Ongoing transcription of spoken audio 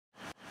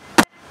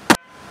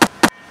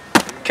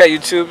Okay,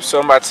 YouTube, so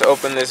I'm about to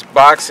open this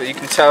box. As you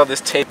can tell,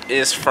 this tape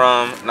is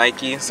from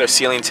Nike. It's their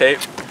sealing tape.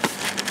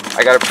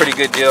 I got a pretty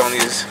good deal on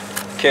these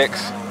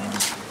kicks.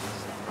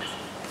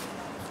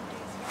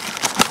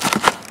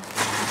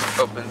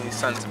 Open these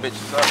sons of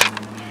bitches up.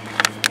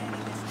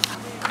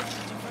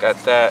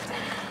 Got that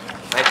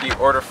Nike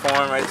order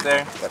form right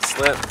there, that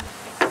slip.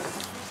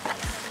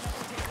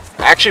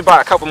 I actually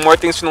bought a couple more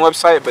things from the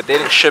website, but they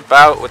didn't ship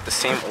out with the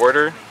same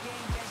order.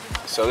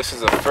 So this is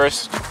the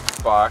first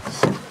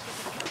box.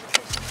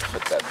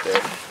 Put that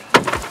there.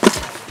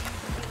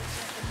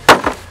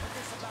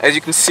 As you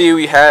can see,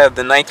 we have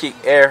the Nike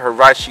Air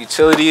Huarache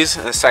Utilities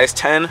in a size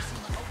 10.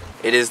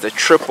 It is the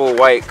triple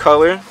white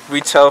color.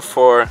 Retail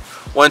for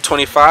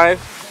 $125.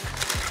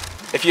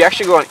 If you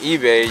actually go on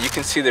eBay, you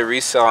can see the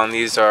resale on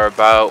these are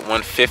about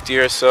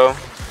 $150 or so.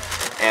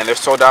 And they're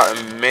sold out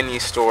in many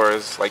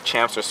stores, like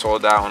Champs are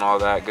sold out and all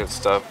that good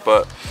stuff.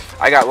 But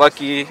I got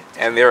lucky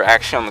and they were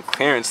actually on the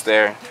clearance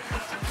there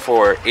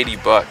for 80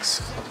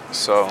 bucks.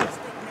 So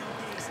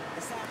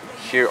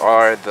here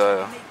are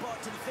the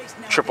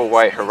triple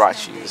white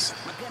Huaraches.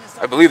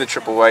 I believe the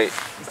triple white,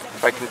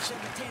 if I can,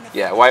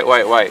 yeah, white,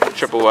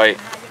 triple white.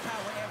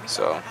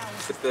 So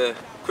with the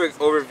quick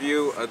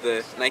overview of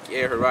the Nike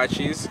Air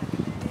Huaraches,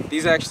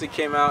 these actually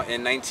came out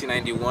in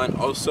 1991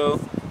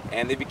 also,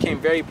 and they became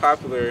very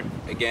popular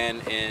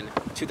again in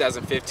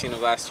 2015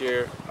 of last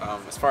year,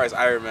 as far as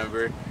I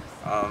remember.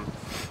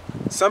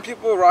 Some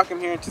people rock them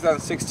here in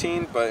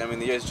 2016, but I mean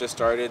the year's just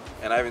started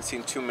and I haven't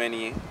seen too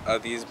many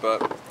of these,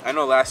 but I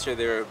know last year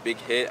they were a big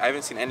hit. I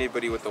haven't seen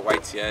anybody with the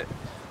whites yet.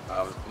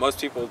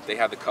 Most people, they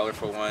have the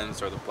colorful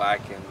ones or the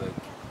black and the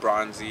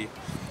bronzy.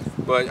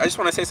 But I just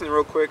want to say something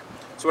real quick.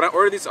 So when I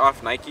ordered these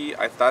off Nike,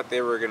 I thought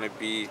they were going to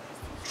be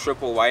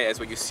triple white as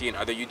what you see in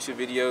other YouTube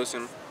videos,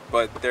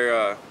 but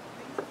they're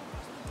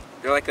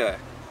like a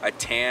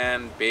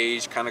tan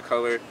beige kind of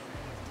color.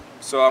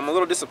 So I'm a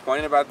little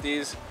disappointed about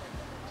these.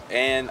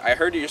 And I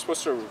heard that you're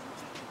supposed to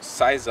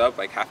size up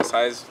like half a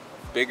size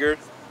bigger,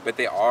 but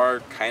they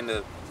are kind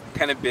of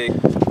big.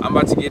 I'm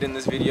about to get in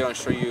this video and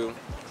show you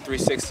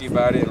 360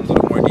 about it in a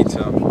little more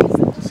detail.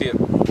 See ya.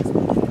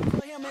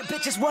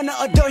 Bitches wanna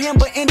adore him,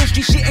 but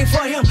industry shit ain't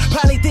for him.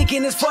 Probably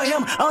thinking it's for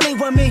him. Only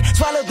one me.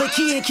 Swallow the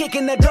key and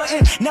kicking the door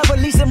in. Never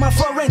leasing my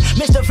foreign.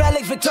 Mr.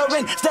 Valak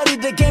Victorian.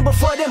 Studied the game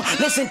before them.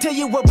 Listen till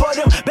you abort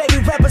them.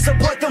 Baby rappers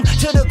support them.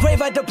 To the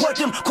grave I deport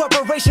them.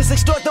 Corporations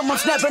extort them. I'm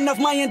snapping off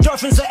my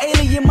endorphins. An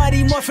alien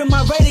mighty morphin.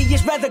 My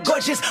radius rather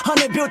gorgeous.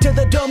 100 built to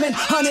the domain.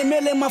 100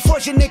 million my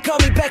fortune. They call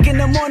me back in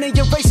the morning.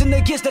 You're racing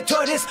against the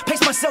tortoise.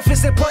 Pace myself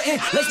is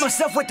important. Lace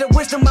myself with the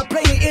wisdom. I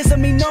play it is a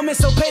enormous.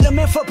 So pay them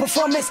in for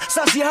performance.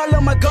 Saucy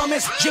Harlow my garments.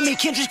 Jimmy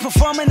Kendrick's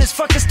performing this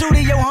fucking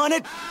studio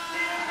haunted.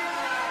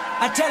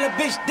 I tell a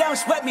bitch, don't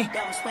sweat me.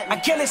 I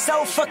kill it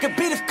so fucking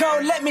beat if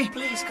cold, let me.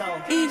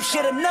 Eve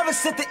should've never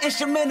sent the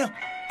instrumental.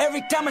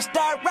 Every time I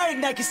start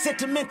writing, I get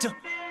sentimental.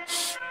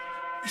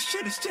 This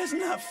shit is just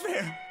not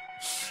fair.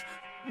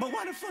 But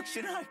why the fuck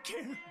should I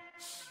care?